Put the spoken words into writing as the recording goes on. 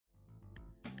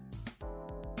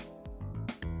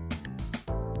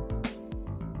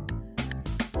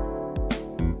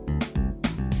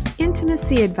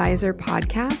Intimacy Advisor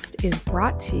podcast is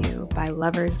brought to you by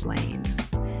Lover's Lane.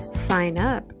 Sign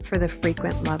up for the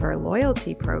Frequent Lover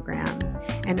Loyalty Program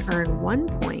and earn 1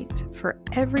 point for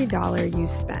every dollar you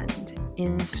spend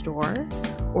in store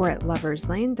or at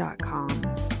loverslane.com,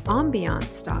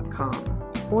 ambiance.com,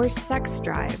 or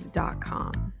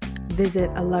sexdrive.com. Visit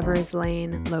a Lover's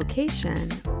Lane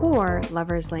location or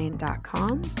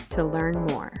loverslane.com to learn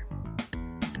more.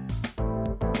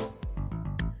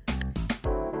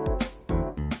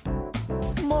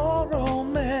 More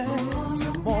romance,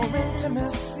 more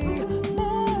intimacy,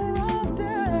 more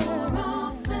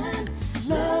often.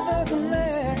 Lover's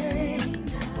Lane.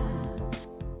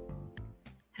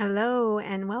 Hello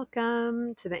and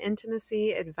welcome to the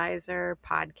Intimacy Advisor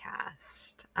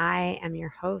podcast. I am your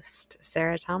host,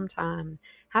 Sarah TomTom.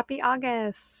 Happy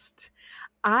August.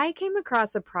 I came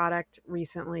across a product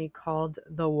recently called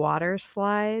the Water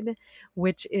Slide,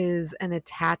 which is an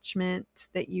attachment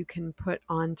that you can put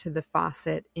onto the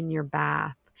faucet in your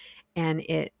bath, and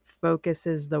it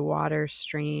focuses the water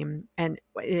stream and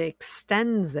it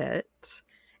extends it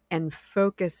and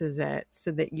focuses it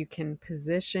so that you can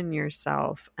position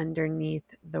yourself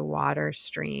underneath the water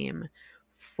stream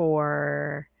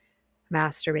for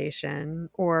masturbation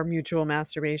or mutual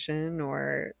masturbation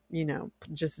or,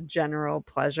 just general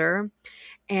pleasure.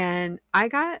 And I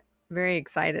got very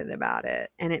excited about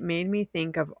it. And it made me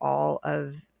think of all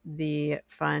of the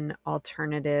fun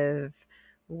alternative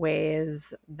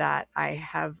ways that I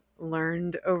have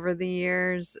learned over the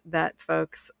years that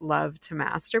folks love to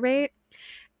masturbate.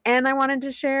 And I wanted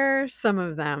to share some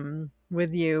of them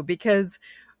with you because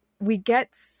we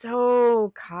get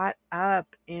so caught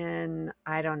up in,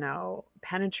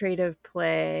 penetrative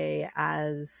play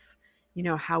as,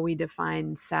 how we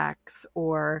define sex,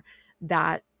 or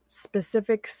that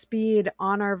specific speed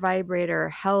on our vibrator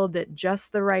held at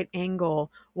just the right angle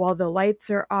while the lights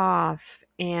are off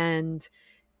and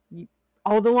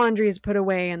all the laundry is put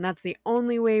away, and that's the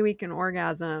only way we can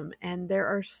orgasm. And there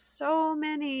are so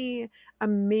many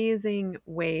amazing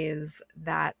ways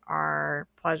that our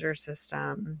pleasure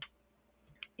system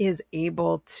is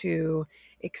able to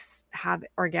have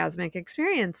orgasmic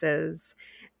experiences.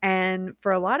 And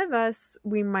for a lot of us,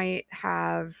 we might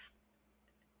have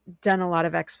done a lot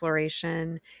of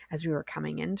exploration as we were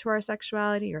coming into our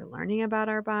sexuality or learning about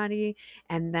our body.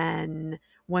 And then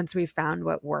once we found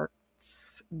what worked,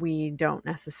 we don't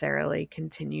necessarily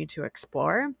continue to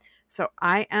explore. So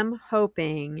I am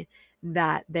hoping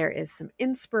that there is some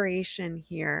inspiration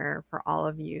here for all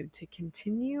of you to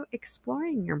continue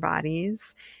exploring your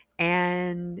bodies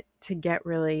and to get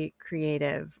really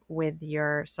creative with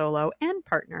your solo and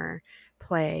partner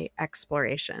play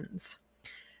explorations.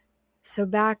 So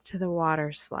back to the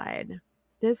Water Slide.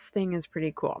 This thing is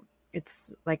pretty cool.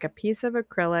 It's like a piece of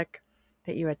acrylic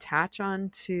that you attach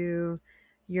onto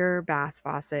your bath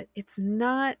faucet. It's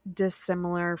not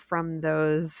dissimilar from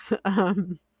those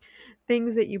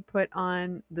things that you put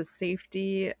on the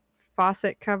safety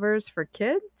faucet covers for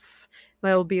kids.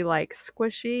 They'll be like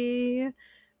squishy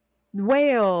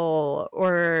whale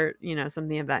or,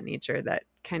 something of that nature that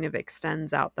kind of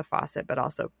extends out the faucet, but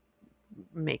also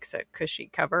makes a cushy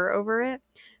cover over it.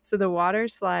 So the Water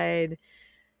Slide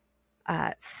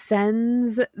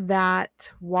sends that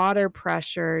water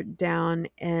pressure down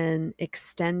an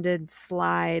extended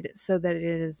slide so that it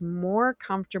is more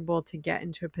comfortable to get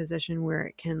into a position where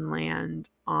it can land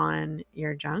on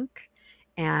your junk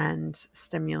and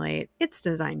stimulate. It's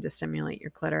designed to stimulate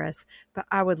your clitoris, but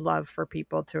I would love for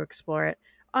people to explore it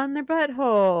on their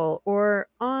butthole or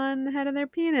on the head of their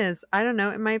penis. I don't know.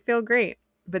 It might feel great,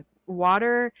 but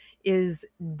water is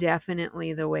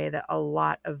definitely the way that a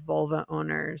lot of vulva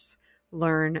owners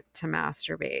learn to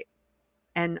masturbate,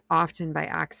 and often by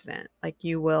accident. Like,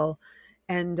 you will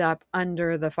end up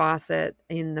under the faucet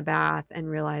in the bath and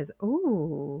realize,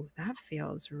 oh, that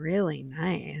feels really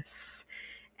nice.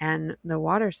 And the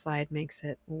Water Slide makes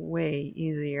it way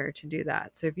easier to do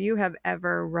that. So if you have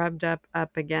ever rubbed up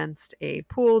against a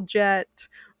pool jet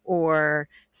or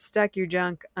stuck your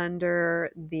junk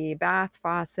under the bath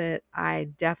faucet, I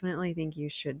definitely think you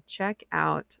should check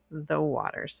out the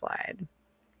Water Slide.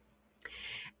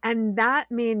 And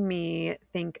that made me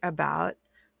think about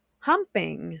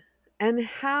humping and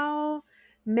how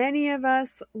many of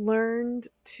us learned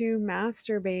to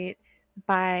masturbate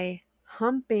by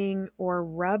humping or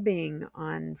rubbing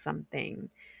on something.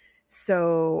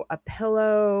 So a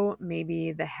pillow,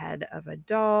 maybe the head of a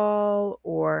doll,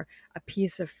 or a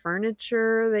piece of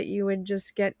furniture that you would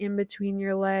just get in between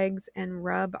your legs and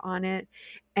rub on it.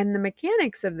 And the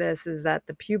mechanics of this is that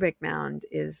the pubic mound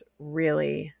is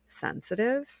really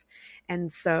sensitive.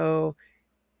 And so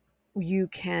you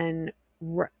can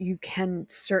you can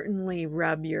certainly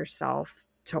rub yourself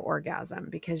to orgasm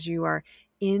because you are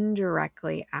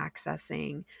indirectly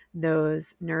accessing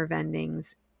those nerve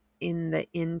endings in the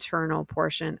internal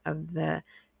portion of the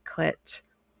clit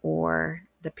or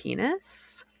the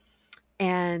penis.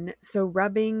 And so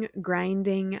rubbing,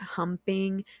 grinding,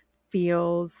 humping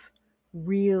feels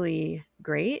really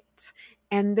great.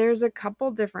 And there's a couple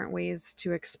different ways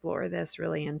to explore this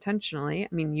really intentionally.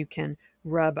 I mean, you can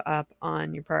rub up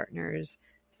on your partner's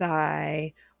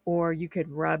thigh, or you could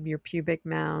rub your pubic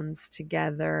mounds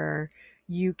together.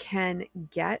 You can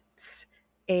get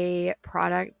a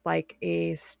product like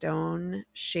a stone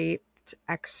shaped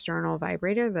external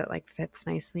vibrator that like fits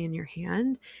nicely in your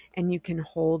hand, and you can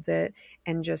hold it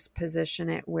and just position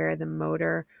it where the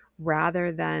motor,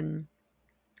 rather than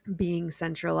being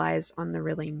centralized on the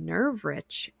really nerve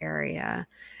rich area,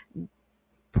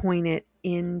 point it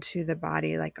into the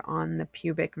body, like on the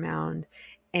pubic mound,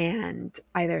 and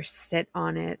either sit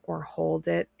on it or hold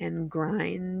it and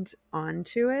grind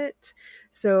onto it.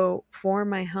 So for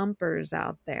my humpers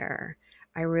out there,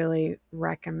 I really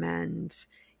recommend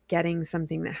getting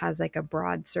something that has like a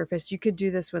broad surface. You could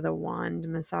do this with a wand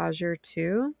massager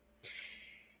too.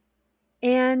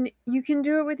 And you can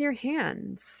do it with your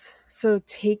hands. So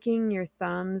taking your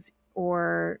thumbs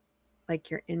or like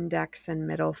your index and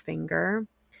middle finger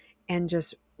and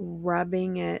just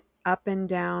rubbing it up and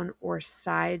down or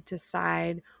side to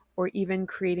side, or even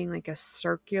creating like a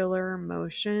circular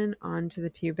motion onto the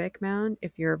pubic mound.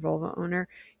 If you're a vulva owner,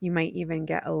 you might even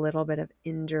get a little bit of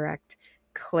indirect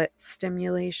clit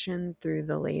stimulation through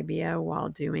the labia while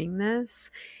doing this.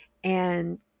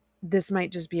 And this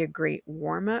might just be a great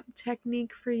warm-up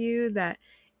technique for you that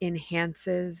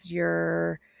enhances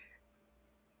your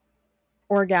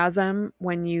orgasm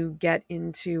when you get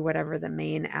into whatever the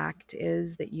main act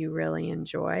is that you really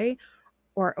enjoy.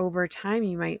 Or over time,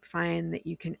 you might find that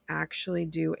you can actually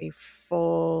do a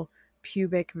full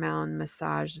pubic mound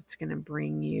massage that's going to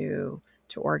bring you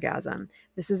to orgasm.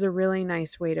 This is a really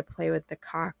nice way to play with the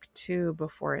cock too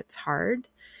before it's hard.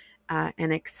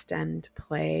 And extend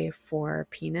play for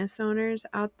penis owners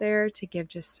out there to give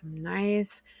just some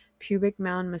nice pubic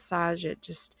mound massage. It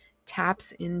just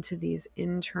taps into these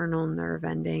internal nerve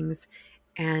endings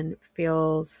and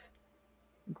feels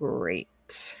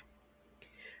great.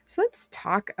 So let's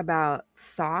talk about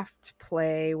soft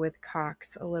play with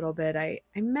cocks a little bit. I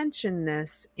mentioned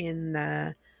this in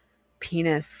the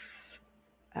penis,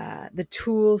 the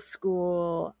Tool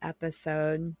School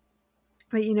episode.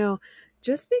 But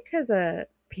just because a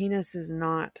penis is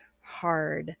not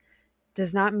hard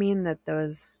does not mean that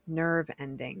those nerve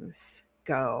endings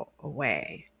go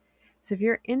away. So if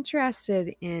you're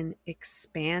interested in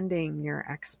expanding your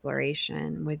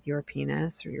exploration with your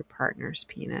penis or your partner's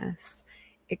penis,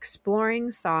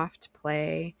 exploring soft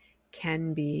play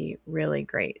can be really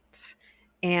great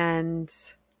and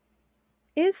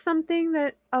is something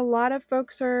that a lot of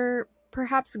folks are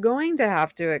perhaps going to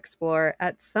have to explore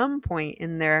at some point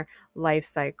in their life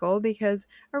cycle, because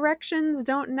erections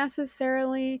don't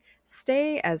necessarily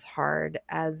stay as hard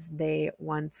as they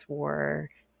once were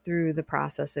through the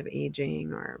process of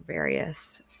aging or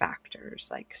various factors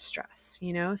like stress,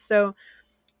 So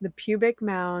the pubic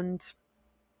mound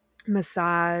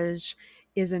massage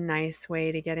is a nice way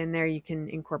to get in there. You can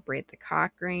incorporate the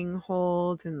cock ring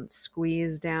hold and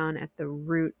squeeze down at the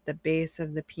root, the base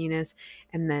of the penis,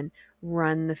 and then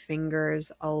run the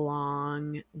fingers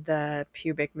along the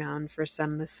pubic mound for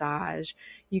some massage.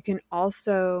 You can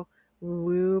also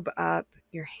lube up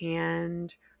your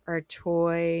hand or a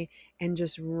toy and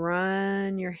just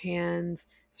run your hands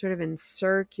sort of in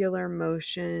circular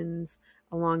motions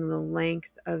along the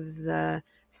length of the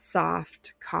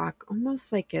soft cock,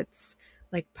 almost like it's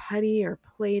like putty or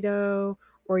Play-Doh,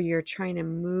 or you're trying to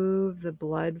move the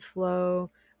blood flow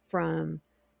from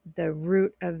the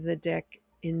root of the dick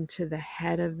into the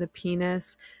head of the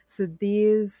penis. So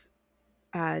these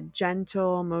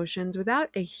gentle motions without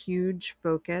a huge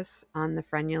focus on the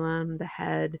frenulum, the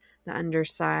head, the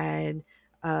underside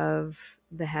of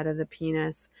the head of the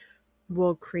penis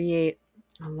will create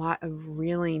a lot of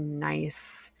really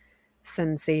nice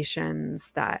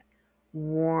sensations that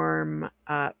warm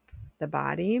up the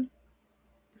body.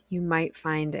 You might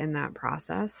find in that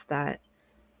process that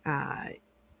an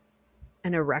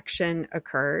erection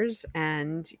occurs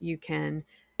and you can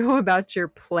go about your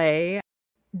play.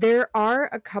 There are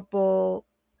a couple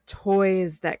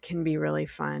toys that can be really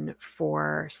fun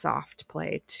for soft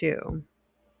play too.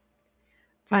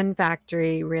 Fun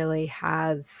Factory really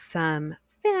has some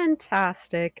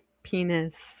fantastic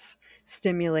penis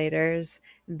stimulators.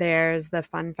 There's the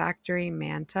Fun Factory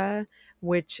Manta,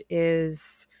 which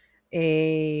is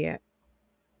a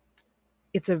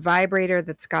it's a vibrator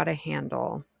that's got a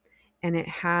handle, and it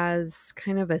has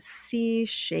kind of a C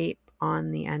shape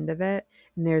on the end of it.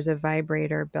 And there's a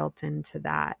vibrator built into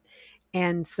that.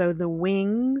 And so the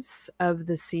wings of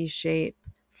the C shape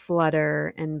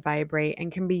flutter and vibrate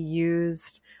and can be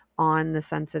used on the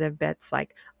sensitive bits,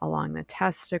 like along the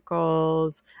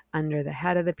testicles, under the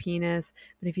head of the penis.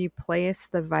 But if you place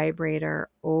the vibrator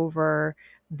over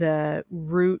the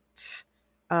root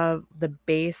of the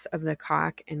base of the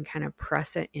cock and kind of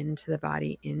press it into the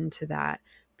body, into that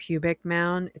pubic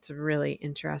mound, it's a really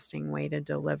interesting way to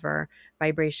deliver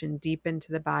vibration deep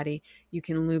into the body. You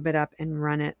can lube it up and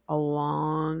run it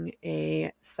along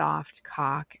a soft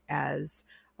cock as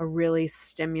a really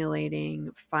stimulating,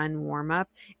 fun warm up,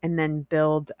 and then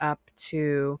build up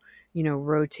to,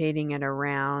 rotating it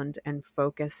around and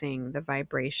focusing the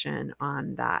vibration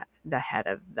on the head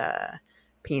of the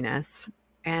penis.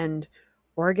 And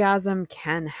orgasm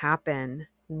can happen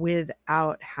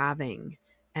without having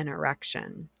an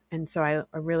erection. And so I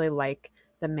really like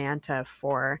the Manta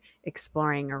for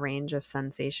exploring a range of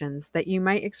sensations that you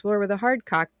might explore with a hard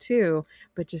cock too,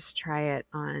 but just try it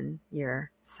on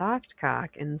your soft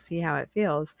cock and see how it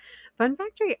feels. Fun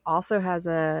Factory also has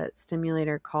a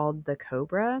stimulator called the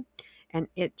Cobra, and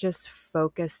it just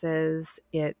focuses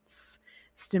its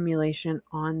stimulation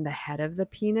on the head of the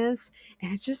penis.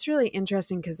 And it's just really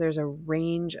interesting because there's a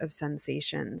range of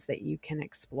sensations that you can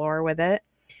explore with it.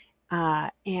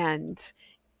 And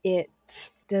it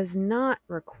does not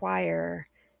require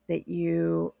that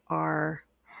you are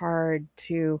hard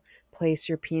to place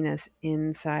your penis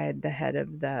inside the head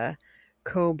of the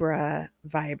Cobra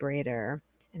vibrator.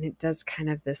 And it does kind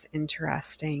of this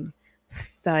interesting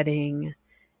thudding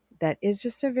that is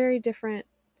just a very different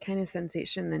kind of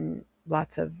sensation than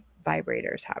lots of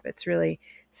vibrators have. It's really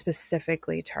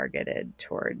specifically targeted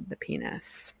toward the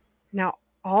penis. Now,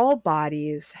 all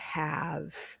bodies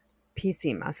have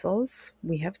PC muscles.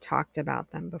 We have talked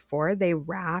about them before. They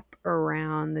wrap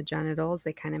around the genitals.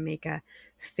 They kind of make a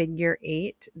figure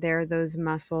 8. They're those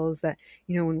muscles that,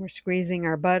 when we're squeezing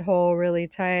our butthole really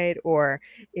tight, or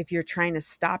if you're trying to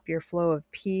stop your flow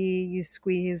of pee, you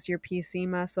squeeze your PC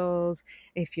muscles.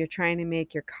 If you're trying to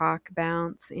make your cock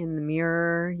bounce in the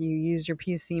mirror, you use your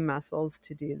PC muscles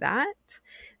to do that.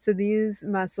 So these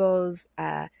muscles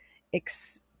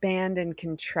expand and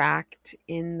contract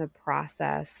in the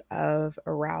process of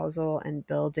arousal and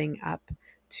building up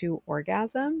to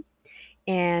orgasm.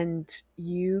 And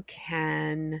you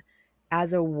can,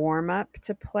 as a warm-up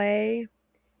to play,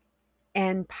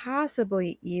 and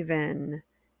possibly even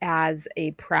as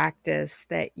a practice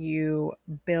that you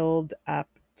build up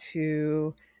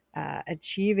to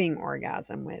achieving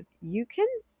orgasm with, you can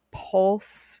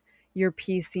pulse your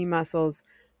PC muscles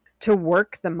to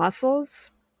work the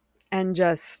muscles and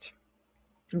just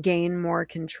gain more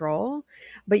control.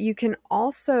 But you can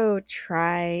also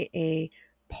try a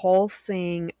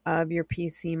pulsing of your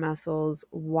PC muscles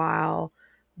while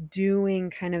doing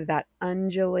kind of that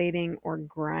undulating or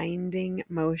grinding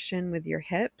motion with your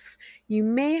hips. You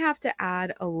may have to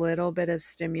add a little bit of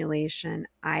stimulation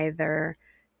either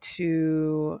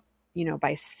to,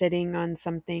 by sitting on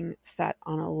something set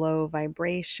on a low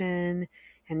vibration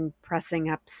and pressing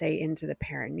up, say, into the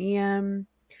perineum,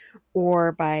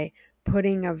 or by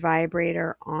putting a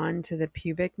vibrator onto the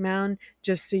pubic mound,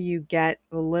 just so you get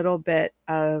a little bit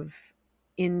of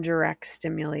indirect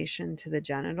stimulation to the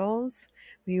genitals.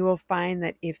 You will find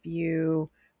that if you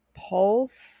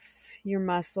pulse your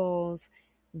muscles,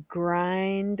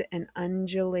 grind and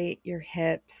undulate your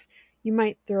hips, you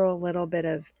might throw a little bit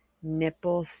of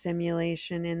nipple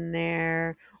stimulation in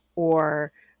there,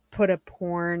 or put a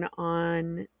porn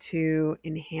on to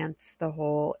enhance the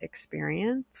whole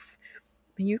experience.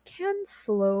 You can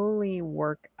slowly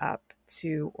work up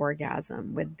to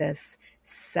orgasm with this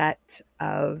set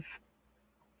of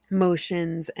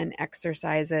motions and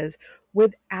exercises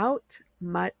without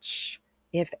much,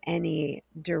 if any,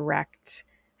 direct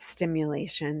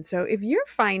stimulation. So if you're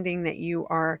finding that you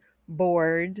are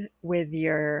bored with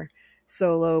your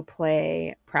solo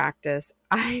play practice,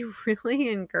 I really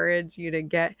encourage you to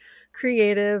get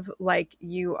creative like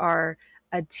you are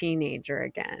a teenager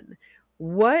again.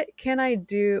 What can I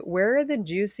do? Where are the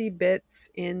juicy bits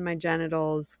in my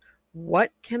genitals?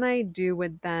 What can I do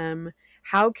with them?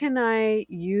 How can I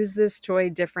use this toy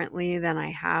differently than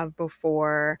I have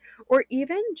before? Or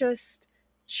even just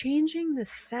changing the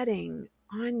setting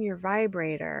on your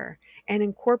vibrator and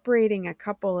incorporating a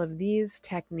couple of these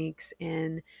techniques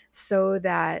in, so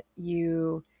that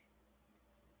you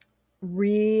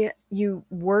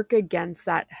work against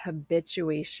that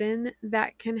habituation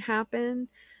that can happen,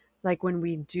 like when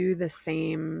we do the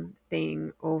same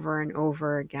thing over and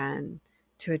over again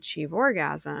to achieve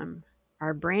orgasm,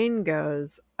 our brain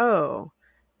goes, oh,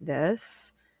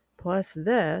 this plus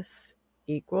this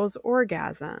equals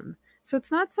orgasm. So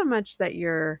it's not so much that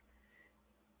your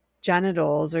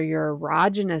genitals or your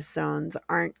erogenous zones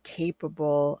aren't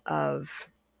capable of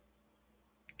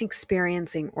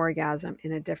experiencing orgasm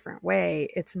in a different way.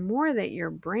 It's more that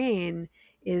your brain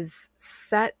is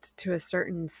set to a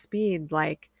certain speed,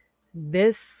 like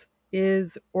this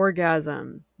is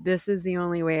orgasm. This is the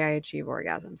only way I achieve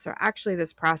orgasm. So actually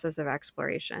this process of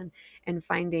exploration and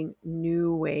finding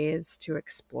new ways to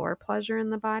explore pleasure in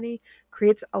the body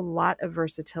creates a lot of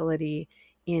versatility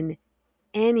in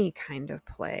any kind of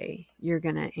play you're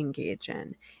going to engage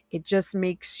in. It just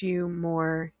makes you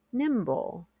more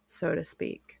nimble, so to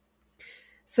speak.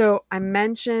 So I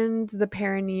mentioned the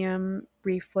perineum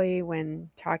briefly when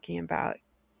talking about,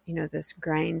 this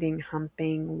grinding,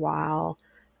 humping while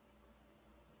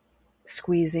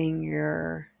squeezing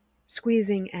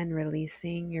and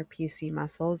releasing your PC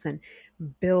muscles and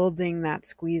building that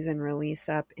squeeze and release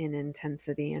up in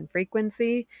intensity and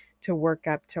frequency to work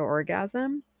up to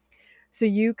orgasm. So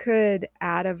you could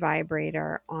add a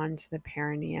vibrator onto the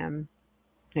perineum,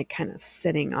 like kind of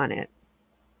sitting on it,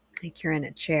 like you're in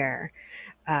a chair,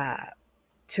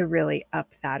 to really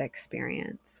up that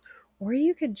experience. Or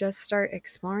you could just start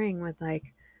exploring with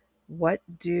like, what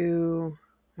do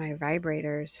my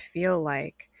vibrators feel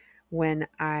like when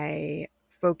I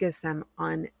focus them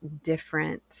on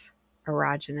different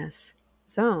erogenous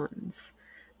zones,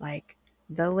 like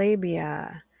the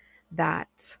labia,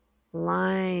 that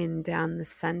line down the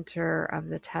center of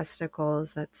the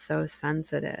testicles that's so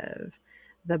sensitive,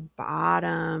 the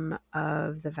bottom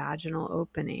of the vaginal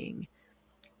opening,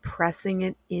 pressing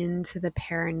it into the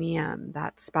perineum,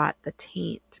 that spot, the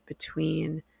taint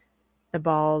between the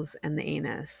balls and the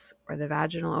anus, or the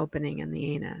vaginal opening and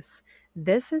the anus.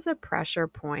 This is a pressure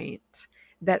point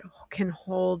that can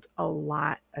hold a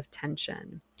lot of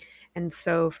tension. And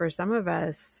so for some of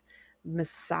us,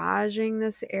 massaging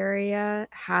this area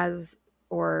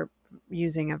or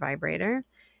using a vibrator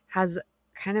has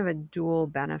kind of a dual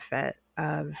benefit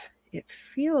of it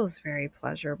feels very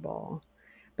pleasurable,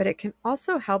 but it can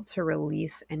also help to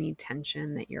release any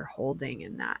tension that you're holding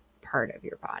in that part of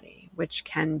your body, which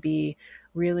can be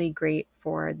really great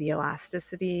for the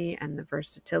elasticity and the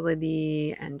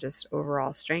versatility and just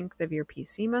overall strength of your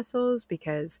PC muscles,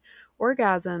 because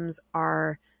orgasms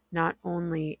are not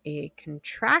only a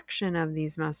contraction of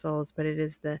these muscles, but it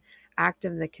is the act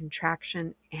of the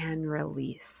contraction and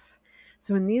release.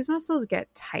 So when these muscles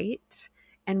get tight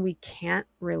and we can't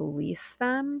release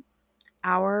them,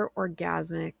 our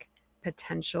orgasmic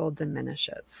potential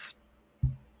diminishes.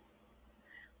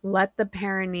 Let the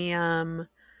perineum,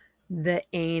 the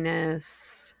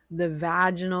anus, the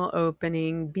vaginal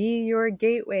opening be your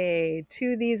gateway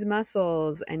to these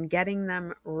muscles and getting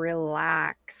them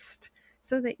relaxed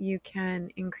so that you can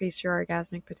increase your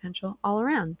orgasmic potential all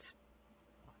around.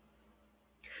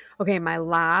 Okay, my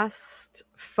last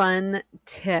fun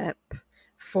tip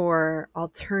for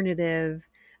alternative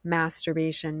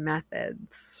masturbation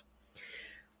methods.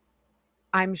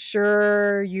 I'm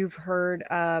sure you've heard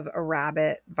of a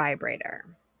rabbit vibrator.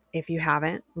 If you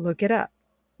haven't, look it up.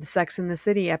 The Sex and the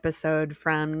City episode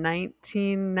from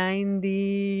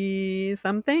 1990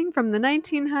 something, from the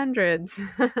 1900s,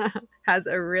 has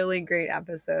a really great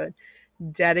episode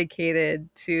dedicated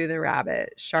to the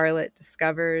rabbit. Charlotte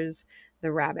discovers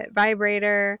the rabbit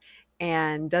vibrator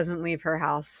and doesn't leave her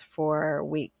house for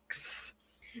weeks.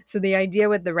 So the idea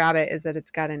with the rabbit is that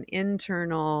it's got an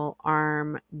internal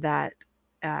arm that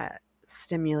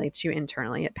stimulates you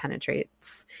internally. It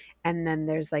penetrates. And then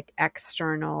there's like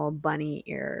external bunny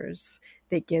ears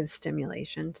that give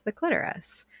stimulation to the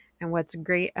clitoris. And what's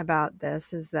great about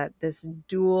this is that this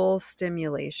dual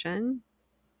stimulation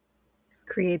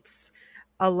creates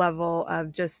a level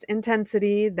of just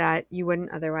intensity that you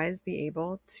wouldn't otherwise be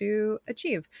able to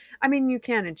achieve. I mean, you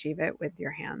can achieve it with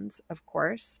your hands, of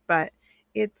course, but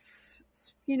it's,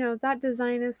 that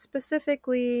design is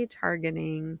specifically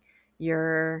targeting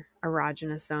your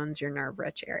erogenous zones, your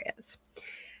nerve-rich areas.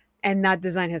 And that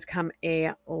design has come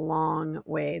a long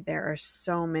way. There are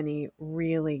so many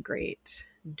really great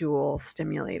dual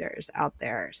stimulators out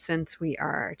there. Since we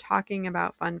are talking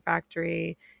about Fun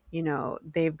Factory,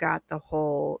 they've got the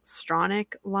whole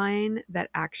Stronic line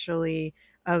that actually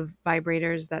of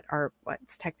vibrators that are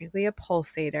what's technically a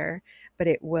pulsator, but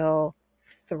it will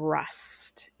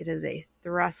thrust. It is a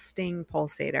thrusting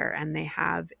pulsator, and they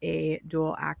have a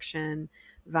dual action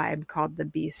vibe called the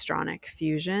B-Stronic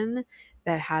Fusion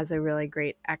that has a really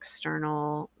great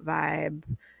external vibe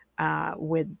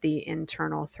with the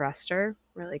internal thruster.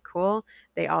 Really cool.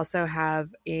 They also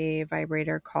have a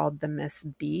vibrator called the Miss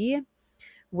B,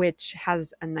 which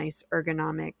has a nice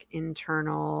ergonomic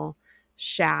internal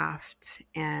shaft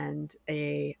and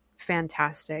a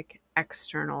fantastic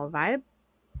external vibe.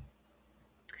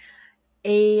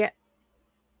 A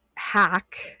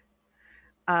hack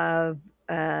of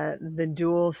the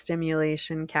dual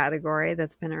stimulation category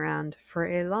that's been around for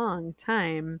a long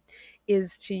time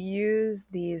is to use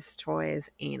these toys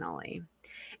anally.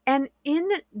 And in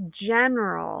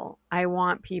general, I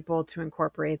want people to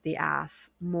incorporate the ass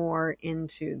more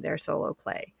into their solo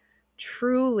play.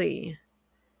 Truly,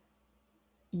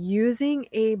 using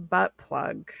a butt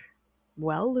plug,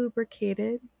 well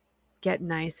lubricated, get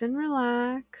nice and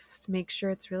relaxed, make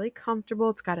sure it's really comfortable.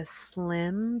 It's got a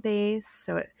slim base,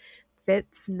 so it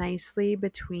fits nicely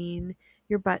between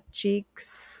your butt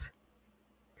cheeks.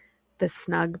 The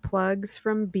snug plugs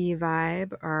from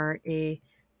B-Vibe are a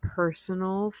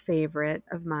personal favorite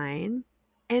of mine.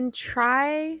 And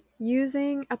try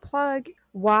using a plug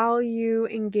while you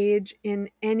engage in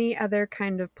any other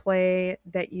kind of play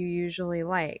that you usually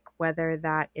like, whether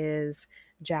that is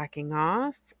jacking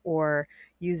off or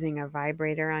using a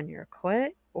vibrator on your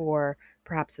clit, or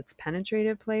perhaps it's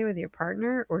penetrative play with your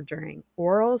partner or during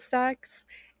oral sex.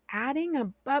 Adding a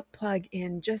butt plug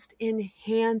in just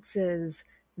enhances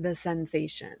the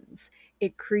sensations.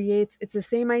 It's the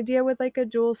same idea with like a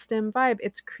dual stim vibe.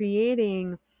 It's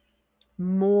creating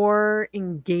more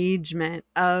engagement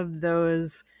of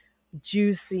those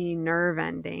juicy nerve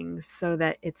endings so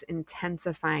that it's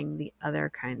intensifying the other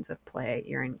kinds of play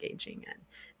you're engaging in.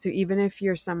 So even if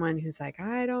you're someone who's like,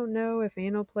 I don't know if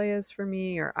anal play is for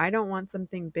me, or I don't want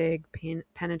something big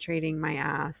penetrating my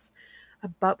ass, a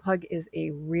butt plug is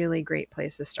a really great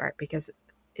place to start because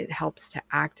it helps to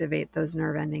activate those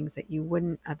nerve endings that you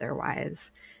wouldn't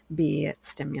otherwise be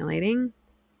stimulating.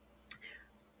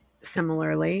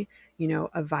 Similarly,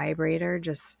 a vibrator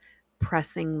just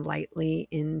pressing lightly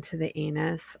into the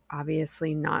anus,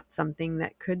 obviously not something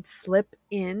that could slip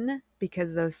in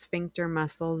because those sphincter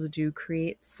muscles do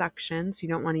create suction. So you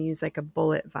don't want to use like a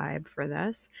bullet vibe for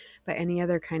this, but any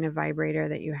other kind of vibrator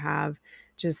that you have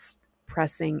just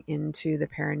pressing into the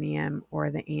perineum or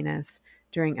the anus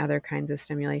during other kinds of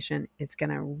stimulation is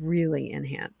going to really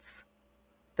enhance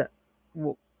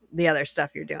the other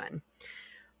stuff you're doing.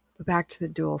 But back to the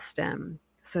dual stim.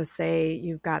 So say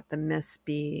you've got the Miss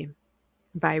B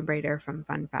vibrator from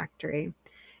Fun Factory.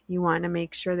 You want to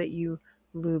make sure that you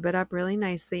lube it up really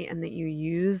nicely and that you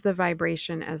use the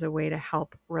vibration as a way to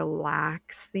help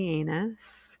relax the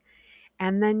anus.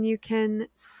 And then you can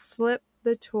slip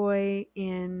the toy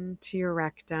into your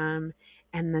rectum,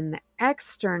 and then the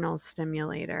external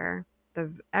stimulator,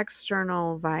 the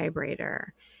external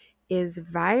vibrator, is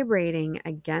vibrating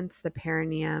against the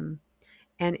perineum.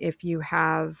 And if you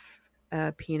have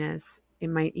a penis, it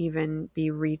might even be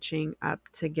reaching up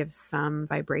to give some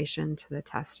vibration to the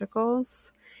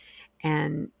testicles.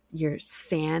 And you're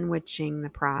sandwiching the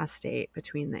prostate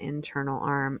between the internal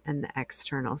arm and the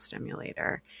external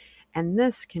stimulator. And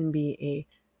this can be a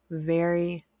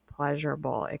very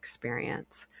pleasurable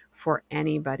experience for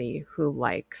anybody who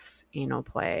likes anal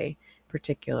play,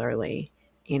 particularly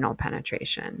anal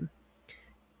penetration.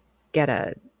 Get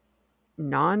a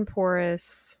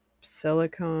non-porous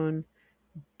silicone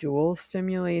dual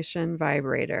stimulation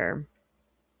vibrator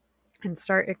and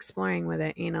start exploring with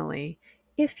it anally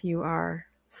if you are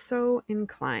so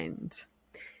inclined.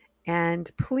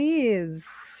 And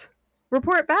please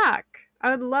report back.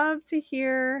 I would love to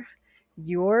hear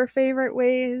your favorite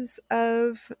ways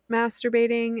of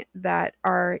masturbating that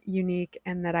are unique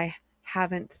and that I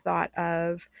haven't thought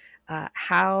of,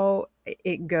 how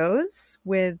it goes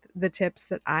with the tips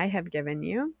that I have given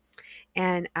you.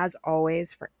 And as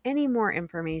always, for any more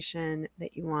information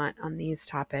that you want on these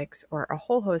topics or a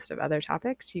whole host of other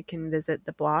topics, you can visit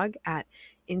the blog at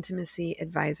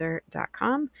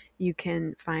intimacyadvisor.com. You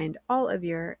can find all of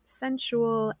your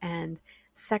sensual and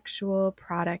sexual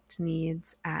product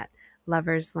needs at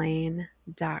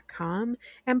loverslane.com.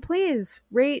 And please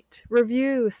rate,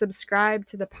 review, subscribe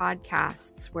to the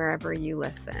podcasts wherever you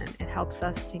listen. It helps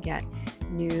us to get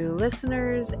new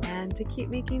listeners and to keep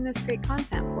making this great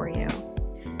content for you.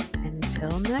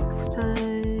 Until next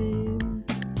time.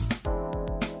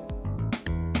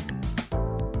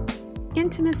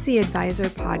 Intimacy Advisor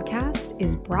Podcast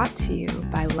is brought to you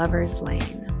by Lover's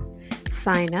Lane.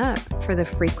 Sign up for the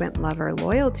Frequent Lover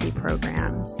Loyalty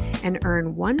Program and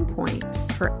earn 1 point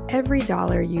for every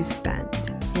 $1 you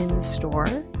spend in store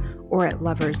or at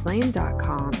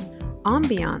loverslane.com,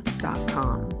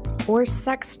 ambiance.com, or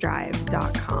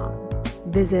sexdrive.com.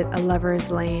 Visit a Lover's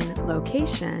Lane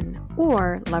location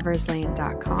or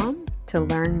loverslane.com to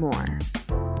learn more.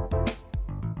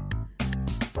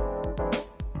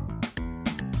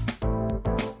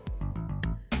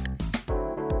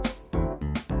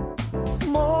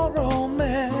 More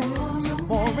romance,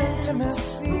 more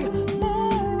intimacy.